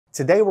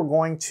Today we're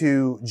going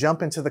to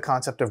jump into the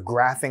concept of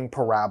graphing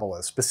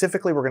parabolas.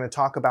 Specifically, we're going to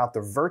talk about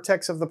the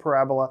vertex of the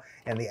parabola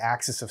and the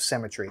axis of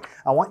symmetry.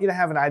 I want you to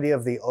have an idea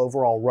of the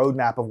overall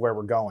roadmap of where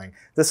we're going.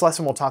 This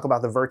lesson will talk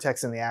about the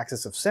vertex and the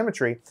axis of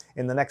symmetry.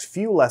 In the next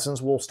few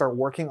lessons, we'll start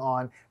working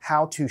on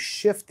how to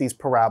shift these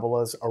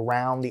parabolas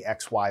around the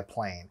xy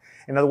plane.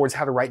 In other words,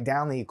 how to write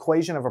down the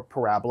equation of a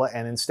parabola,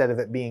 and instead of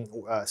it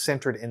being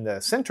centered in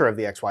the center of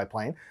the xy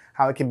plane,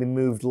 how it can be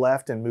moved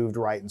left and moved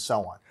right and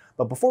so on.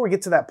 But before we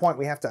get to that point,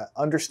 we have to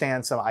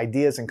understand some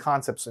ideas and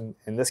concepts. In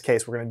this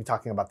case, we're going to be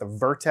talking about the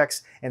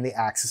vertex and the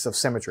axis of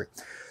symmetry.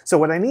 So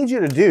what I need you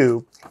to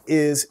do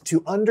is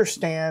to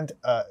understand,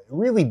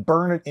 really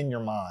burn it in your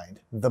mind,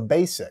 the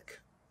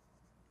basic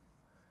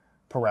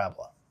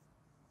parabola.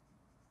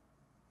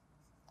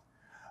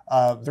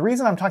 The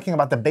reason I'm talking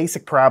about the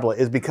basic parabola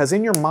is because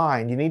in your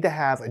mind, you need to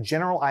have a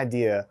general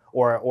idea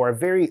or a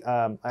very,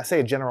 I say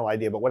a general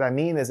idea, but what I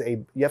mean is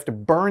you have to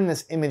burn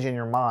this image in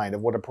your mind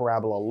of what a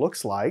parabola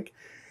looks like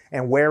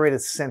and where it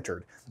is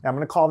centered. Now, I'm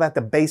going to call that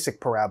the basic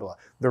parabola.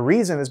 The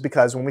reason is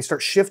because when we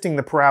start shifting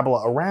the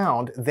parabola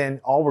around, then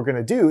all we're going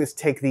to do is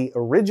take the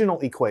original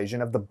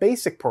equation of the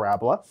basic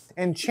parabola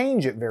and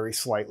change it very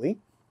slightly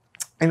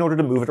in order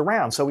to move it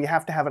around. So we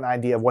have to have an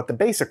idea of what the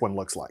basic one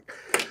looks like.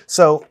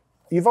 So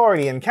you've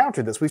already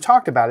encountered this. We've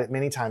talked about it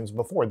many times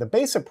before. The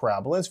basic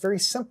parabola is very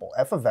simple.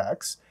 F of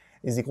x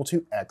is equal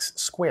to x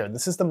squared.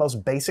 This is the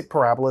most basic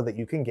parabola that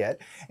you can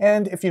get.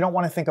 And if you don't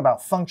want to think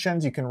about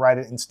functions, you can write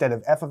it instead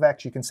of f of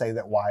x, you can say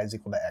that y is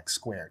equal to x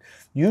squared.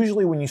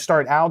 Usually when you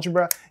start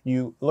algebra,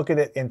 you look at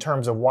it in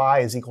terms of y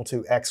is equal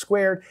to x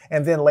squared,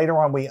 and then later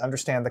on we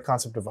understand the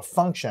concept of a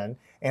function,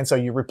 and so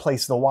you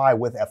replace the y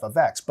with f of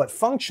x. But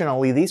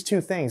functionally, these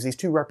two things, these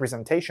two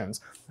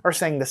representations, are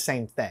saying the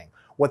same thing.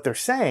 What they're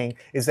saying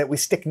is that we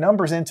stick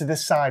numbers into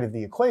this side of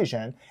the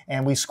equation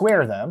and we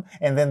square them,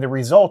 and then the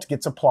result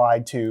gets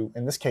applied to,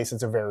 in this case,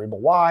 it's a variable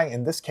y.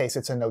 In this case,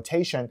 it's a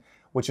notation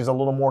which is a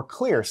little more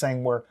clear,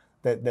 saying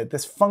that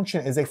this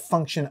function is a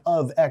function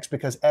of x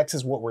because x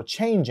is what we're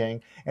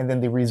changing, and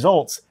then the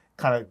results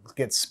kind of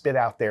get spit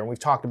out there. And we've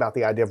talked about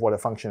the idea of what a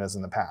function is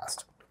in the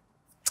past.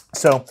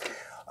 So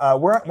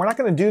we're not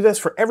going to do this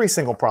for every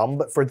single problem,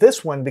 but for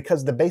this one,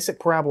 because the basic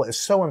parabola is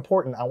so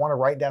important, I want to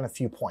write down a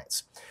few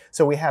points.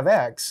 So we have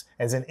x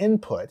as an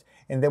input,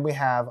 and then we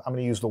have, I'm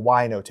going to use the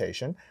y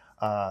notation,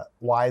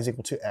 y is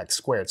equal to x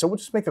squared. So we'll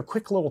just make a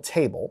quick little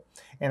table,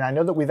 and I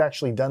know that we've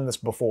actually done this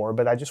before,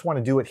 but I just want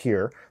to do it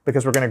here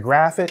because we're going to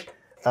graph it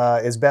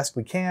as best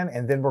we can,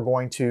 and then we're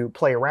going to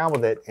play around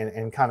with it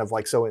and kind of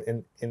like, so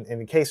in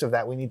the case of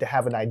that, we need to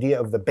have an idea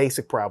of the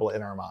basic parabola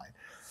in our mind.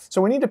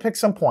 So we need to pick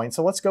some points.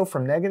 So let's go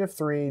from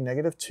 -3,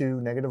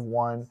 -2,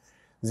 -1,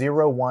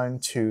 0, 1,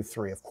 2,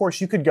 3. Of course,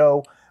 you could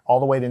go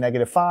all the way to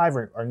 -5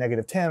 or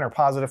 -10 or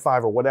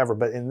 +5 or whatever,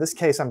 but in this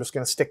case, I'm just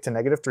going to stick to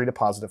 -3 to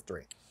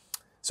 +3.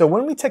 So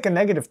when we take a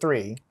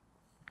 -3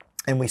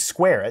 and we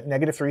square it,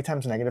 -3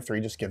 times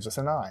 -3 just gives us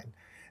a 9.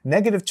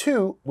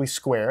 -2, we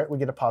square it, we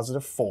get a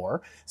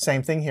 +4.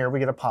 Same thing here, we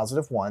get a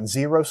 +1.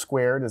 0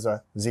 squared is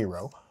a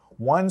 0.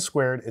 1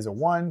 squared is a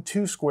 1,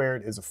 2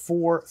 squared is a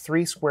 4,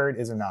 3 squared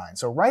is a 9.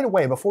 So right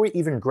away, before we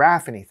even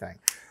graph anything,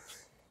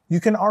 you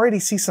can already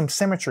see some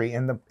symmetry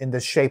in the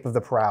shape of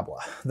the parabola.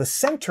 The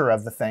center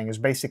of the thing is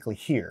basically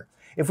here.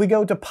 If we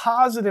go to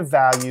positive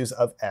values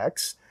of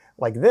x,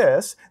 like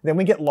this, then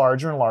we get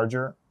larger and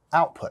larger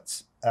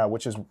outputs,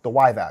 which is the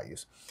y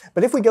values.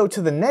 But if we go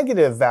to the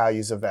negative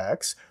values of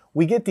x,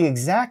 we get the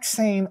exact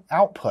same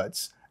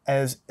outputs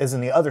as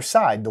in the other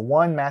side. The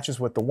 1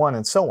 matches with the 1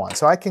 and so on.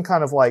 So I can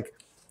kind of like,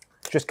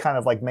 just kind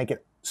of like make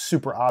it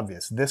super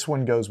obvious. This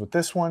one goes with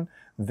this one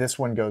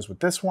goes with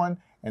this one,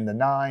 and the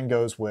 9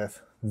 goes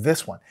with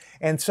this one.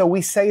 And so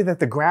we say that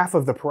the graph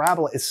of the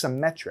parabola is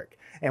symmetric,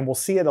 and we'll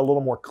see it a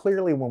little more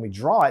clearly when we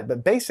draw it,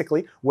 but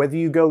basically, whether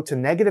you go to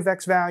negative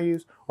x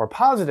values or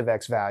positive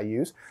x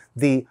values,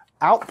 the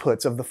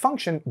outputs of the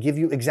function give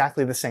you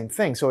exactly the same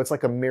thing. So it's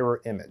like a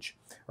mirror image,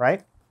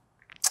 right?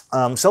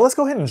 So let's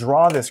go ahead and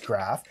draw this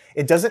graph.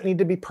 It doesn't need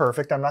to be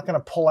perfect. I'm not going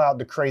to pull out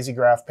the crazy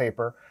graph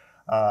paper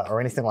or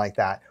anything like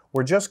that.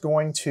 We're just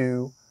going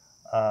to,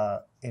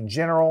 in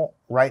general,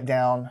 write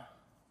down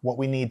what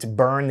we need to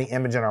burn the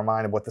image in our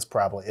mind of what this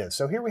parabola is.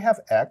 So here we have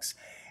x,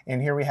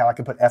 and here we have, I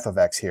can put f of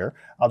x here.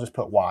 I'll just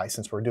put y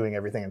since we're doing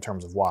everything in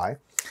terms of y.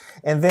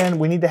 And then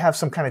we need to have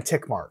some kind of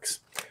tick marks,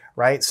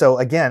 right? So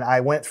again,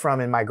 I went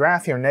from, in my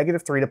graph here,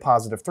 -3 to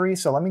 +3.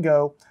 So let me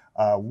go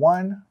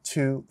 1,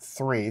 2,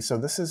 3. So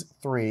this is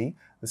 3.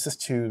 This is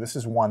 2, this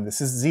is 1, this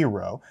is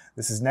 0.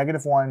 This is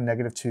 -1,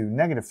 -2,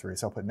 -3.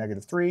 So I'll put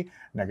 -3,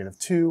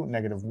 -2,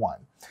 -1,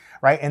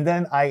 right? And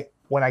then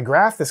when I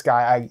graphed this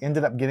guy, I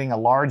ended up getting a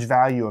large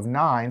value of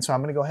 9. So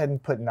I'm going to go ahead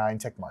and put 9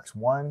 tick marks.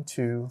 1,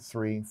 2,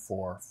 3,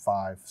 4,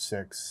 5,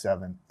 6,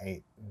 7,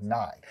 8,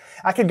 9.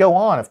 I could go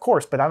on, of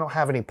course, but I don't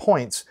have any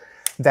points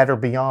that are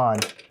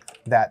beyond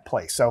that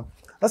place. So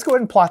let's go ahead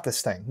and plot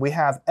this thing. We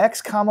have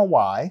x comma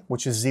y,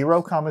 which is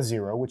 0 comma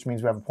 0, which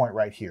means we have a point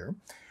right here.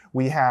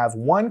 We have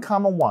 1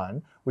 comma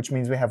 1, which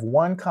means we have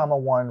 1 comma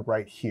 1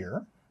 right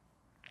here.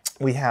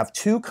 we have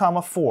 2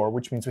 comma 4,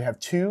 which means we have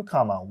 2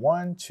 comma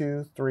 1,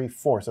 2, 3,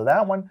 4. So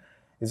that one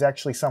is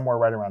actually somewhere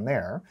right around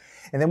there.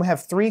 And then we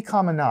have 3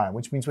 comma 9,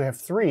 which means we have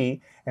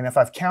 3. And if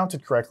I've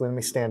counted correctly, let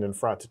me stand in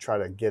front to try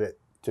to get it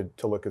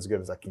to look as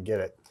good as I can get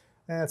it.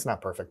 It's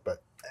not perfect,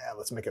 but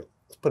let's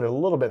put it a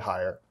little bit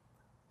higher.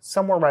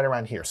 Somewhere right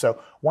around here.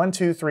 So 1,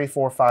 2, 3,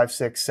 4, 5,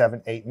 6,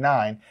 7, 8,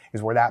 9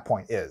 is where that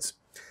point is.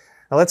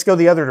 Now let's go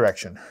the other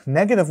direction.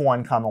 Negative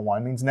 1 comma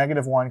 1 means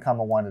negative 1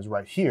 comma 1 is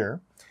right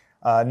here.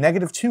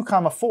 Negative 2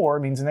 comma 4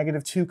 means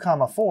negative 2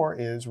 comma 4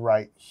 is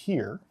right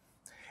here.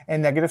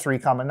 And negative 3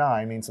 comma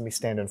 9 means, let me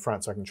stand in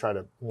front so I can try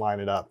to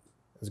line it up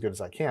as good as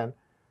I can.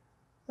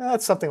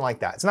 It's something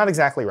like that. It's not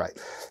exactly right.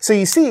 So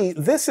you see,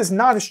 this is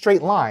not a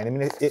straight line. I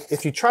mean,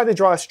 if you try to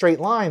draw a straight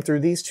line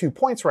through these 2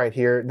 points right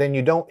here, then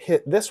you don't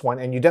hit this one,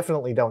 and you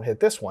definitely don't hit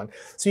this one.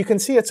 So you can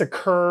see it's a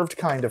curved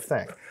kind of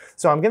thing.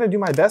 So I'm going to do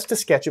my best to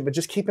sketch it, but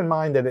just keep in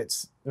mind that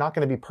it's not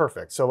going to be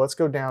perfect. So let's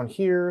go down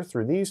here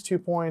through these 2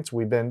 points.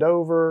 We bend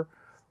over.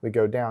 We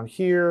go down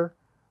here.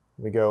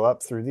 We go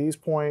up through these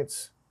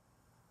points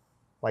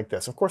like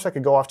this. Of course, I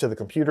could go off to the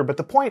computer, but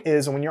the point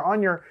is, when you're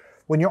on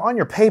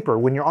your paper,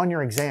 when you're on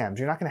your exams,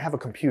 you're not going to have a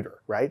computer,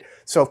 right?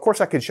 So of course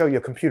I could show you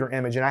a computer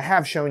image, and I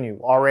have shown you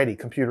already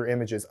computer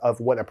images of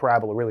what a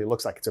parabola really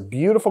looks like. It's a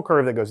beautiful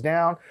curve that goes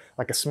down,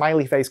 like a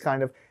smiley face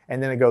kind of,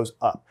 and then it goes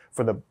up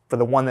for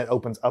the one that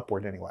opens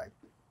upward anyway.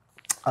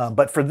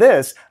 But for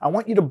this, I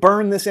want you to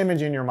burn this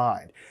image in your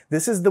mind.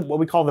 This is what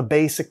we call the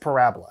basic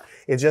parabola.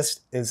 It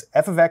just is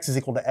f of x is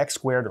equal to x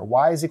squared, or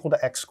y is equal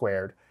to x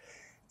squared.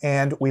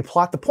 And we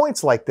plot the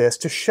points like this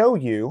to show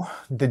you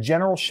the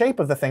general shape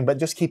of the thing, but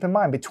just keep in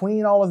mind,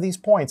 between all of these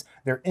points,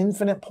 there are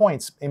infinite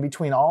points in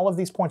between all of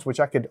these points,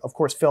 which I could, of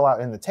course, fill out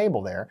in the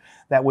table there,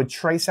 that would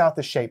trace out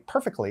the shape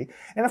perfectly.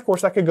 And of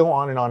course, I could go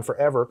on and on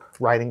forever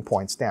writing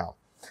points down.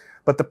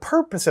 But the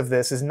purpose of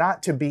this is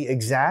not to be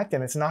exact,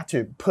 and it's not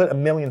to put a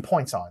million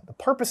points on. The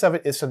purpose of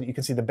it is so that you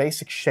can see the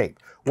basic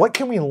shape. What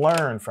can we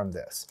learn from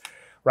this,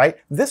 right?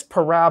 This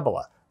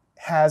parabola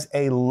has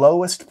a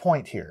lowest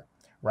point here,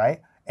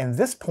 right? And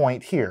this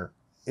point here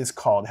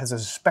has a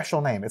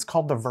special name. It's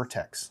called the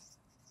vertex.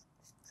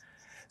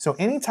 So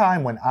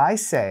anytime when I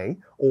say,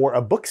 or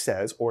a book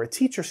says, or a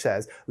teacher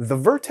says, the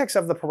vertex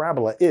of the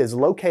parabola is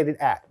located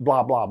at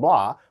blah, blah,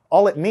 blah,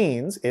 all it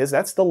means is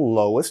that's the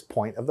lowest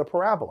point of the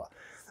parabola.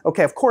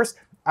 Okay, of course,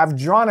 I've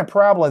drawn a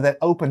parabola that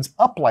opens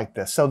up like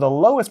this. So the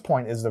lowest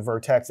point is the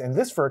vertex, and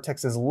this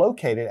vertex is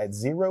located at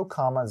 0,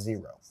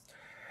 0.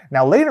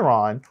 Now later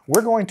on,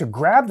 we're going to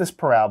grab this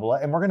parabola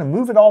and we're going to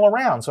move it all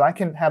around. So I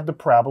can have the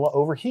parabola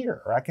over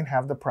here, or I can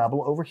have the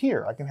parabola over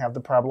here, I can have the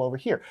parabola over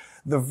here.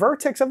 The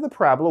vertex of the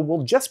parabola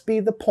will just be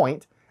the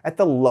point at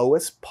the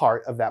lowest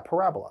part of that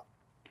parabola,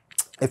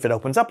 if it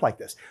opens up like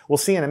this. We'll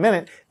see in a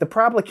minute, the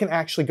parabola can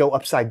actually go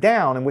upside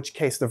down, in which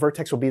case the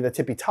vertex will be the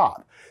tippy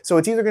top. So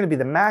it's either going to be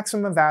the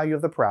maximum value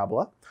of the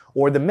parabola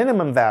or the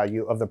minimum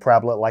value of the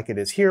parabola like it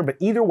is here, but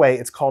either way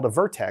it's called a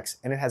vertex,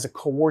 and it has a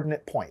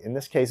coordinate point, in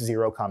this case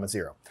 0,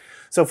 0.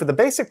 So for the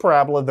basic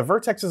parabola, the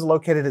vertex is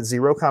located at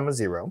 0,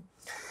 0,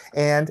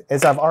 and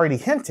as I've already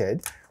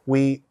hinted,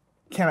 we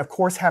can of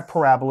course have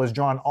parabolas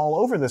drawn all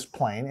over this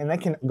plane, and they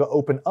can go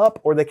open up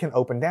or they can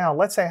open down.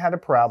 Let's say I had a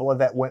parabola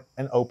that went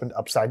and opened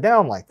upside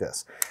down like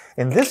this.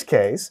 In this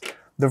case,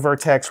 the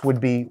vertex would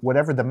be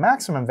whatever the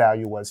maximum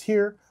value was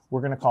here.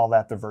 We're going to call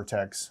that the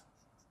vertex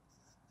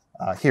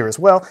here as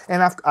well,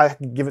 and I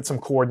give it some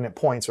coordinate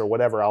points or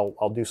whatever.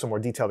 I'll do some more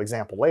detailed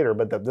example later,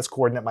 but this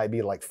coordinate might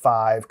be like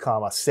 5,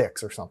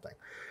 6 or something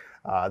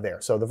there.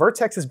 So the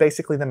vertex is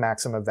basically the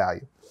maximum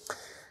value.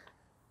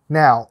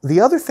 Now, the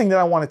other thing that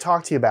I want to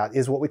talk to you about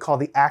is what we call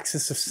the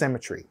axis of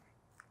symmetry.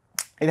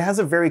 It has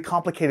a very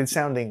complicated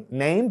sounding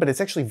name, but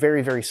it's actually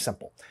very, very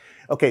simple.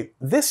 Okay,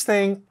 this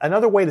thing,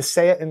 another way to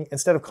say it,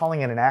 instead of calling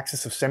it an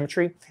axis of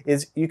symmetry,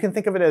 is you can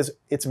think of it as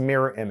its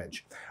mirror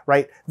image,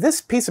 right? This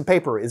piece of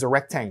paper is a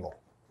rectangle,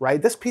 right?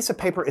 This piece of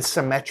paper is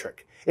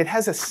symmetric. It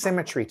has a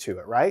symmetry to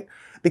it, right?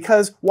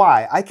 Because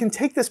why? I can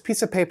take this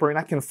piece of paper and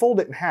I can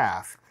fold it in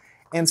half,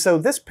 and so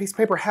this piece of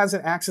paper has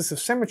an axis of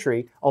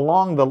symmetry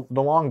along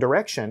the long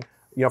direction.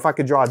 You know, if I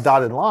could draw a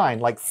dotted line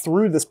like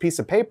through this piece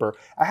of paper,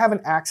 I have an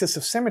axis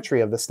of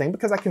symmetry of this thing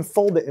because I can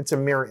fold it into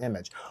mirror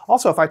image.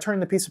 Also, if I turn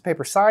the piece of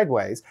paper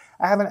sideways,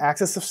 I have an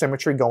axis of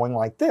symmetry going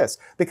like this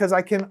because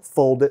I can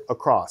fold it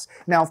across.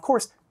 Now, of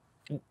course,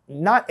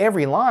 not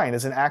every line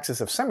is an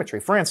axis of symmetry.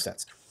 For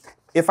instance,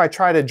 if I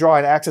try to draw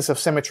an axis of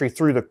symmetry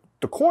through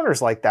the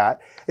corners like that,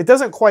 it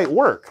doesn't quite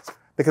work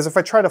because if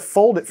I try to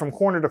fold it from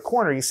corner to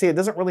corner, you see it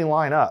doesn't really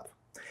line up.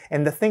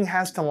 And the thing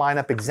has to line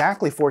up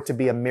exactly for it to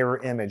be a mirror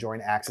image or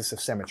an axis of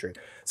symmetry.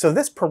 So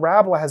this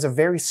parabola has a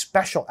very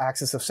special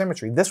axis of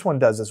symmetry. This one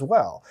does as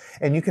well.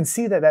 And you can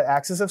see that that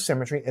axis of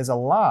symmetry is a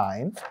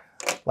line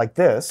like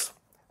this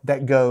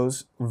that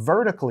goes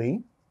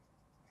vertically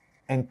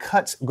and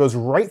goes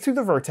right through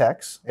the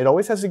vertex. It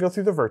always has to go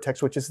through the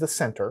vertex, which is the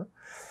center.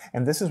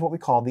 And this is what we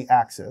call the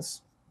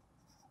axis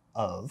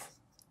of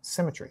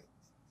symmetry.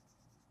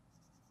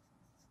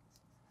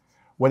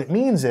 What it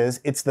means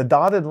is it's the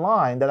dotted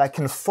line that I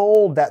can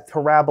fold that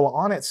parabola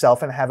on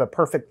itself and have it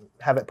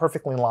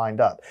perfectly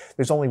lined up.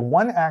 There's only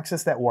one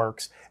axis that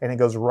works, and it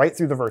goes right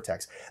through the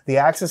vertex. The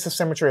axis of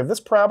symmetry of this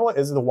parabola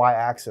is the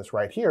y-axis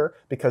right here,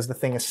 because the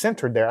thing is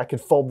centered there. I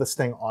could fold this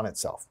thing on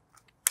itself.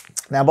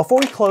 Now, before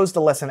we close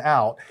the lesson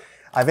out,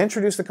 I've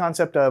introduced the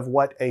concept of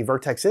what a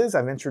vertex is.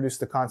 I've introduced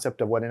the concept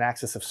of what an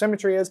axis of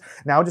symmetry is.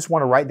 Now I just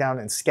want to write down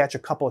and sketch a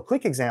couple of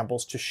quick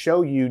examples to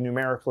show you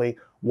numerically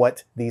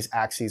what these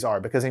axes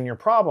are. Because in your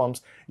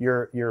problems,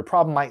 your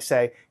problem might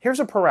say, here's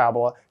a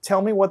parabola,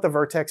 tell me what the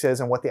vertex is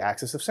and what the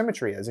axis of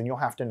symmetry is, and you'll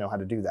have to know how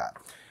to do that.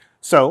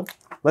 So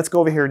let's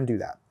go over here and do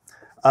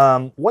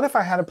that. What if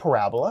I had a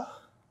parabola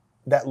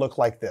that looked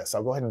like this?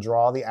 I'll go ahead and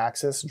draw the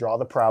axis, draw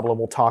the parabola.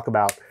 We'll talk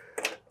about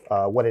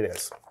what it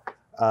is.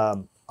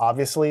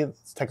 Obviously,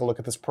 let's take a look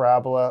at this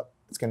parabola.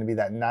 It's going to be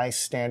that nice,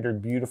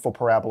 standard, beautiful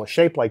parabola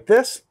shape like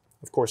this.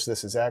 Of course,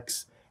 this is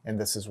x, and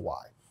this is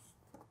y.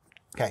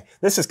 Okay,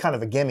 this is kind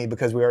of a gimme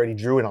because we already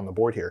drew it on the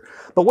board here.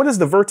 But what is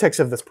the vertex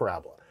of this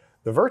parabola?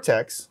 The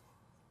vertex,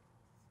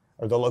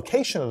 or the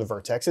location of the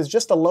vertex, is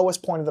just the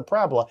lowest point of the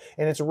parabola,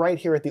 and it's right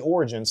here at the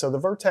origin. So the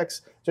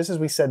vertex, just as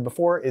we said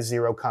before, is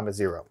 0,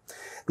 0.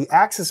 The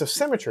axis of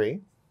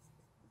symmetry,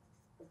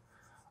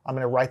 I'm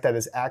going to write that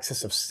as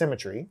axis of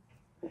symmetry.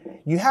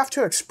 You have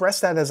to express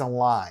that as a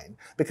line,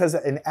 because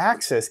an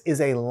axis is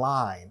a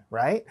line,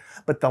 right?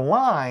 But the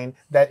line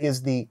that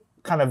is the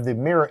kind of the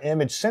mirror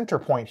image center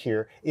point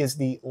here is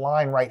the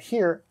line right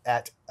here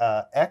at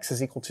x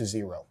is equal to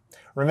 0.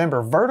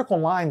 Remember, vertical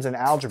lines in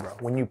algebra,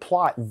 when you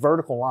plot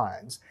vertical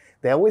lines,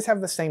 they always have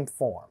the same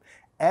form.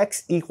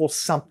 X equals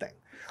something,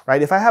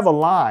 right? If I have a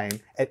line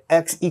at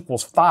x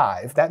equals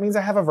 5, that means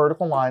I have a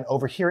vertical line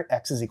over here at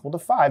x is equal to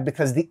 5,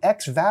 because the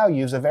x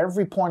values of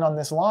every point on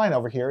this line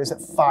over here is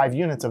at 5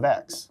 units of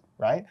x,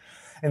 right?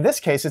 In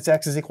this case, it's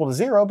x is equal to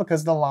 0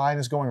 because the line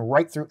is going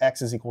right through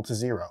x is equal to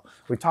 0.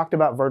 We talked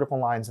about vertical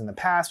lines in the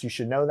past. You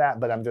should know that,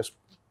 but I'm just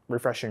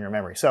refreshing your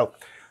memory. So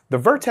the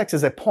vertex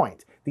is a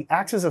point. The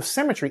axis of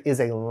symmetry is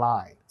a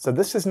line. So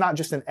this is not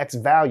just an x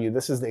value.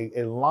 This is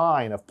a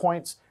line of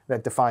points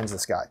that defines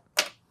this guy.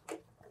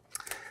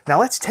 Now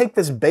let's take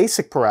this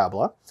basic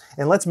parabola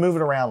and let's move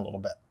it around a little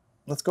bit.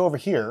 Let's go over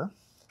here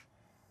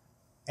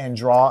and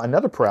draw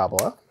another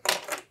parabola,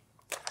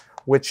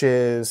 which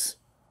is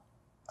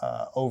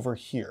over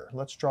here.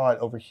 Let's draw it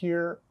over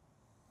here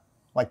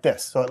like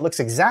this. So it looks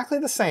exactly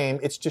the same.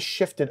 It's just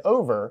shifted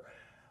over.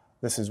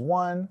 This is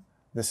 1,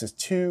 this is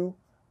 2,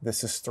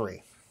 this is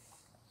 3.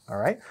 All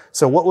right.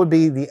 So what would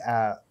be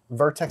the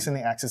vertex and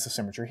the axis of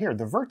symmetry here?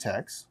 The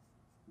vertex,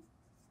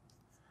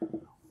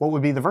 what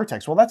would be the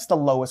vertex? Well, that's the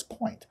lowest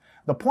point.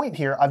 The point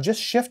here, I've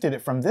just shifted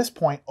it from this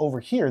point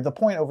over here. The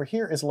point over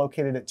here is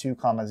located at 2,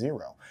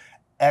 0.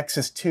 X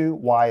is 2,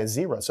 y is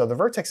 0. So the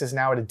vertex is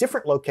now at a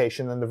different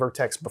location than the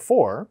vertex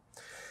before.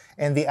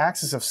 And the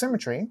axis of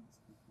symmetry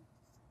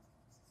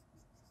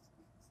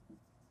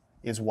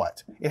is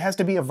what? It has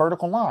to be a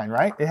vertical line,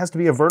 right? It has to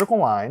be a vertical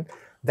line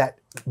that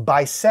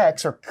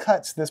bisects or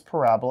cuts this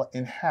parabola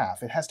in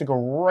half. It has to go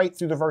right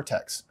through the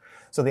vertex.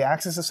 So the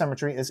axis of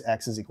symmetry is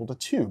x is equal to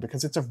 2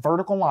 because it's a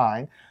vertical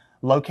line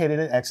located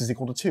at x is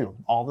equal to 2.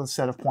 All the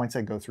set of points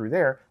that go through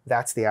there,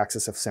 that's the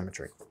axis of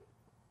symmetry.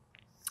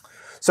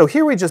 So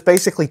here we just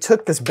basically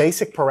took this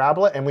basic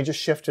parabola and we just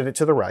shifted it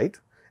to the right,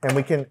 and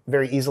we can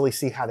very easily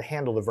see how to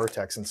handle the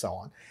vertex and so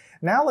on.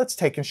 Now let's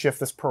take and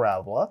shift this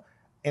parabola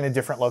in a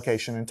different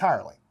location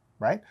entirely,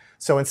 right?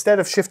 So instead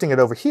of shifting it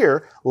over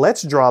here,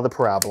 let's draw the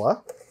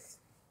parabola.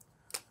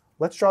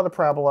 Let's draw the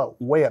parabola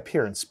way up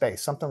here in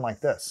space, something like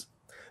this.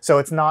 So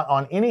it's not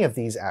on any of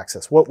these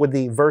axes. What would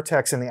the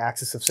vertex and the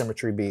axis of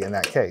symmetry be in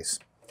that case?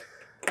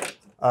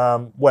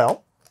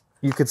 Well,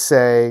 you could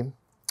say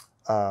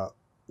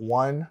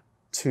 1,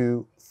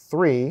 2,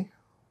 3,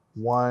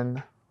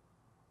 1,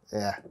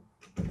 yeah,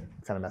 kind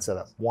of mess that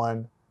up.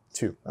 1,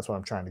 2, that's what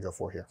I'm trying to go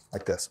for here,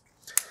 like this.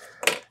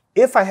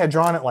 If I had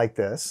drawn it like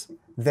this,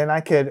 then I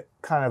could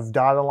kind of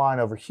dot a line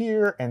over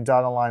here and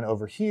dot a line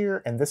over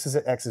here, and this is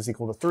at x is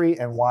equal to 3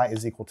 and y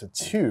is equal to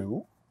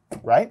 2,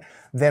 right?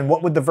 Then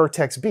what would the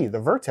vertex be?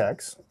 The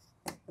vertex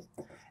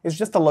is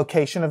just the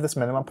location of this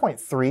minimum point,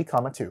 3,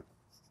 2.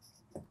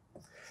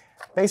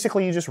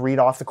 Basically, you just read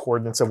off the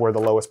coordinates of where the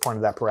lowest point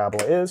of that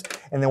parabola is,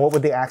 and then what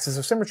would the axis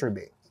of symmetry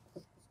be?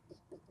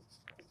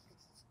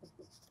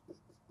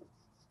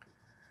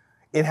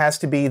 It has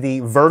to be the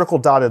vertical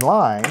dotted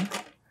line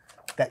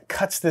that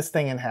cuts this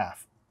thing in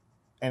half.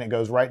 And it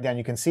goes right down.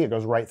 You can see it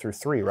goes right through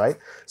 3, right?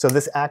 So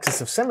this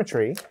axis of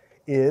symmetry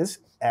is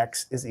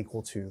x is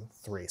equal to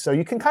 3. So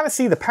you can kind of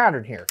see the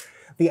pattern here.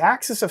 The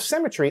axis of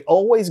symmetry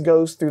always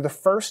goes through the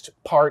first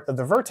part of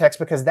the vertex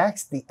because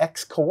that's the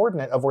x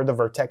coordinate of where the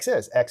vertex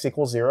is. X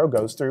equals 0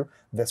 goes through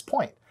this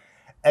point.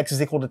 X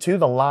is equal to 2,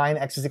 the line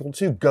x is equal to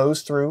 2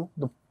 goes through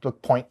the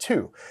point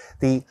 2.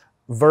 The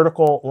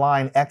vertical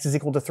line x is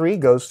equal to 3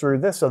 goes through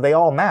this, so they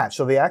all match.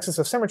 So the axis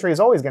of symmetry is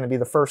always going to be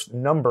the first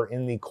number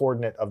in the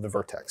coordinate of the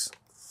vertex.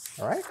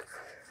 All right?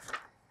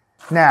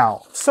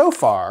 Now, so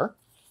far,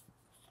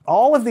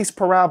 all of these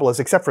parabolas,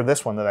 except for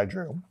this one that I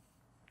drew,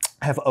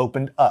 have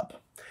opened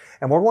up.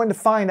 And we're going to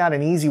find out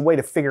an easy way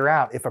to figure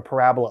out if a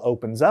parabola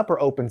opens up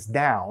or opens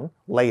down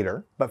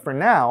later. But for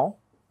now,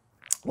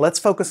 let's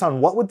focus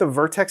on what would the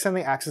vertex and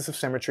the axis of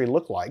symmetry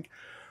look like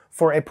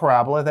for a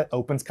parabola that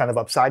opens kind of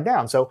upside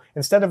down. So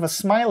instead of a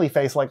smiley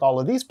face like all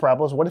of these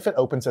parabolas, what if it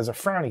opens as a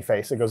frowny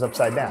face that goes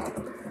upside down?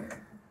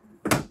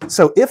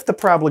 So if the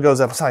parabola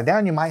goes upside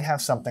down, you might have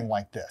something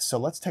like this. So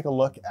let's take a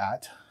look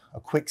at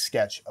a quick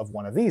sketch of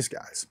one of these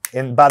guys.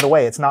 And by the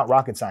way, it's not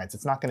rocket science.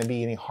 It's not going to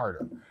be any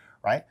harder,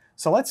 right?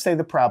 So let's say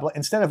the parabola,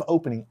 instead of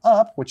opening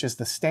up, which is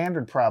the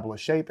standard parabola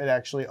shape, it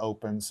actually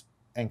opens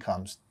and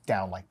comes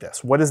down like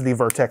this. What is the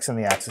vertex and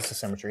the axis of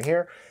symmetry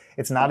here?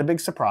 It's not a big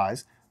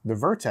surprise. The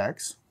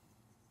vertex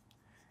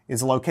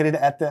is located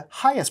at the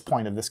highest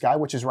point of this guy,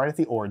 which is right at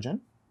the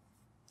origin.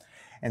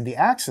 And the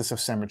axis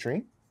of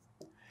symmetry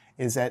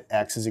is at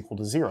x is equal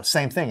to 0.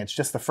 Same thing, it's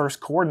just the first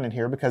coordinate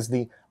here because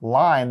the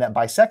line that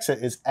bisects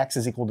it is x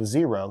is equal to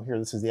 0. Here,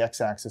 this is the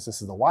x-axis,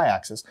 this is the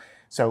y-axis.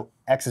 So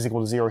x is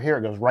equal to 0 here,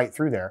 it goes right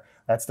through there.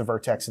 That's the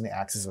vertex and the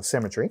axis of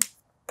symmetry.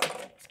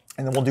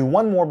 And then we'll do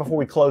one more before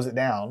we close it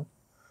down.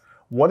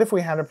 What if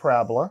we had a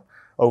parabola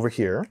over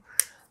here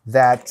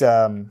that,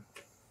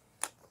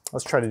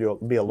 let's try to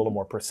be a little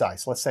more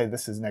precise. Let's say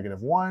this is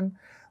 -1,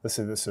 let's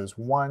say this is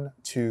 1,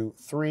 2,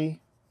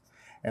 3,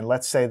 and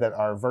let's say that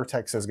our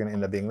vertex is going to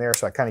end up being there,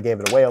 so I kind of gave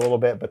it away a little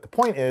bit, but the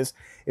point is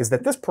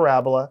that this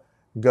parabola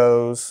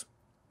goes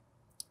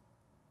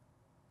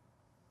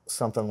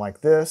something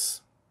like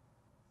this.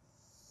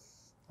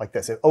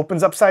 It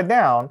opens upside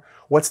down.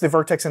 What's the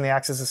vertex and the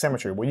axis of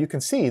symmetry? Well, you can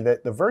see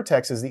that the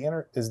vertex is the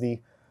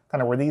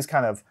kind of where these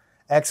kind of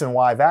x and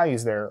y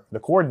values there, the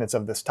coordinates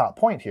of this top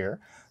point here.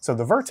 So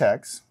the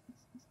vertex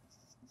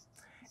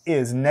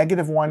is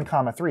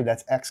 -1, 3,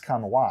 that's x,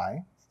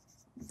 y.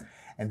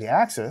 And the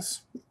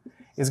axis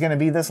is going to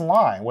be this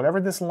line, whatever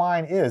this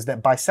line is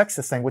that bisects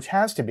this thing, which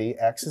has to be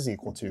x is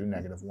equal to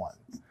 -1.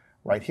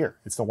 Right here,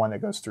 it's the one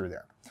that goes through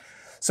there.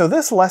 So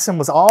this lesson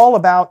was all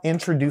about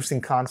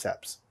introducing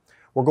concepts.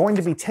 We're going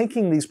to be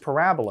taking these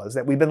parabolas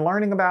that we've been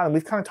learning about, and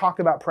we've kind of talked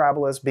about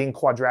parabolas being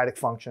quadratic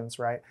functions,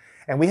 right?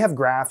 And we have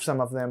graphed some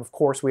of them. Of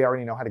course, we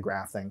already know how to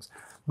graph things.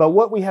 But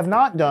what we have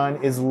not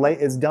done is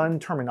done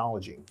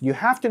terminology. You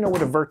have to know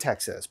what a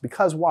vertex is,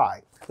 because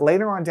why?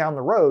 Later on down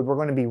the road, we're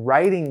going to be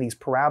writing these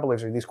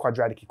parabolas or these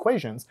quadratic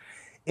equations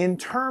in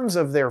terms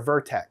of their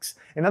vertex.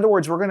 In other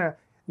words, we're going to,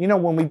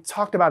 when we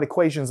talked about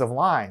equations of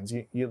lines,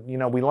 we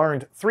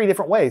learned 3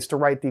 different ways to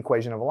write the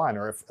equation of a line,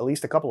 or at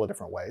least a couple of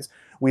different ways.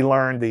 We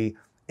learned the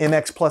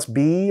mx plus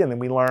b, and then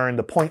we learned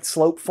the point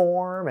slope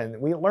form,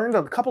 and we learned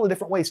a couple of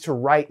different ways to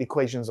write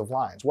equations of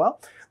lines. Well,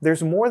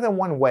 there's more than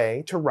one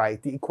way to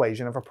write the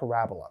equation of a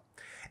parabola.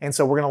 And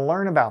so we're going to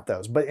learn about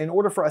those. But in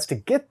order for us to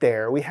get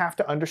there, we have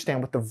to understand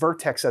what the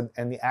vertex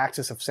and the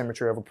axis of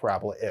symmetry of a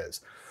parabola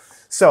is.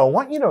 So I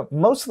want you to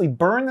mostly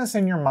burn this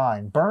in your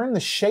mind. Burn the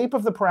shape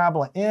of the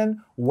parabola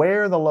in,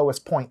 where the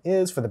lowest point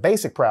is for the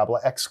basic parabola,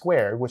 x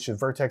squared, which the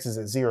vertex is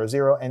at 0,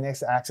 0, and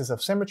its axis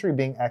of symmetry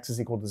being x is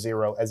equal to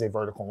 0 as a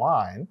vertical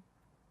line.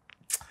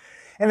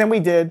 And then we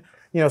did,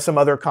 some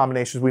other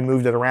combinations. We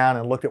moved it around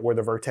and looked at where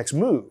the vertex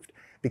moved.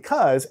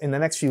 Because in the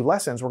next few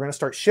lessons, we're going to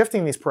start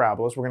shifting these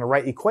parabolas. We're going to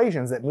write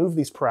equations that move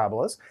these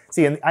parabolas.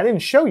 See, and I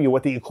didn't show you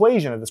what the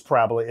equation of this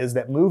parabola is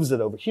that moves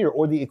it over here,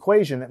 or the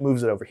equation that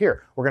moves it over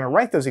here. We're going to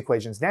write those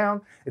equations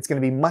down. It's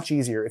going to be much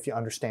easier if you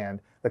understand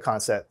the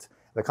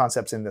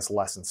concepts in this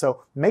lesson.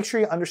 So make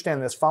sure you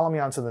understand this. Follow me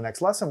on to the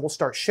next lesson. We'll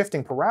start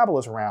shifting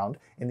parabolas around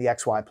in the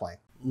XY plane.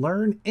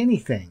 Learn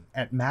anything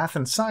at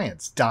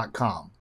mathandscience.com.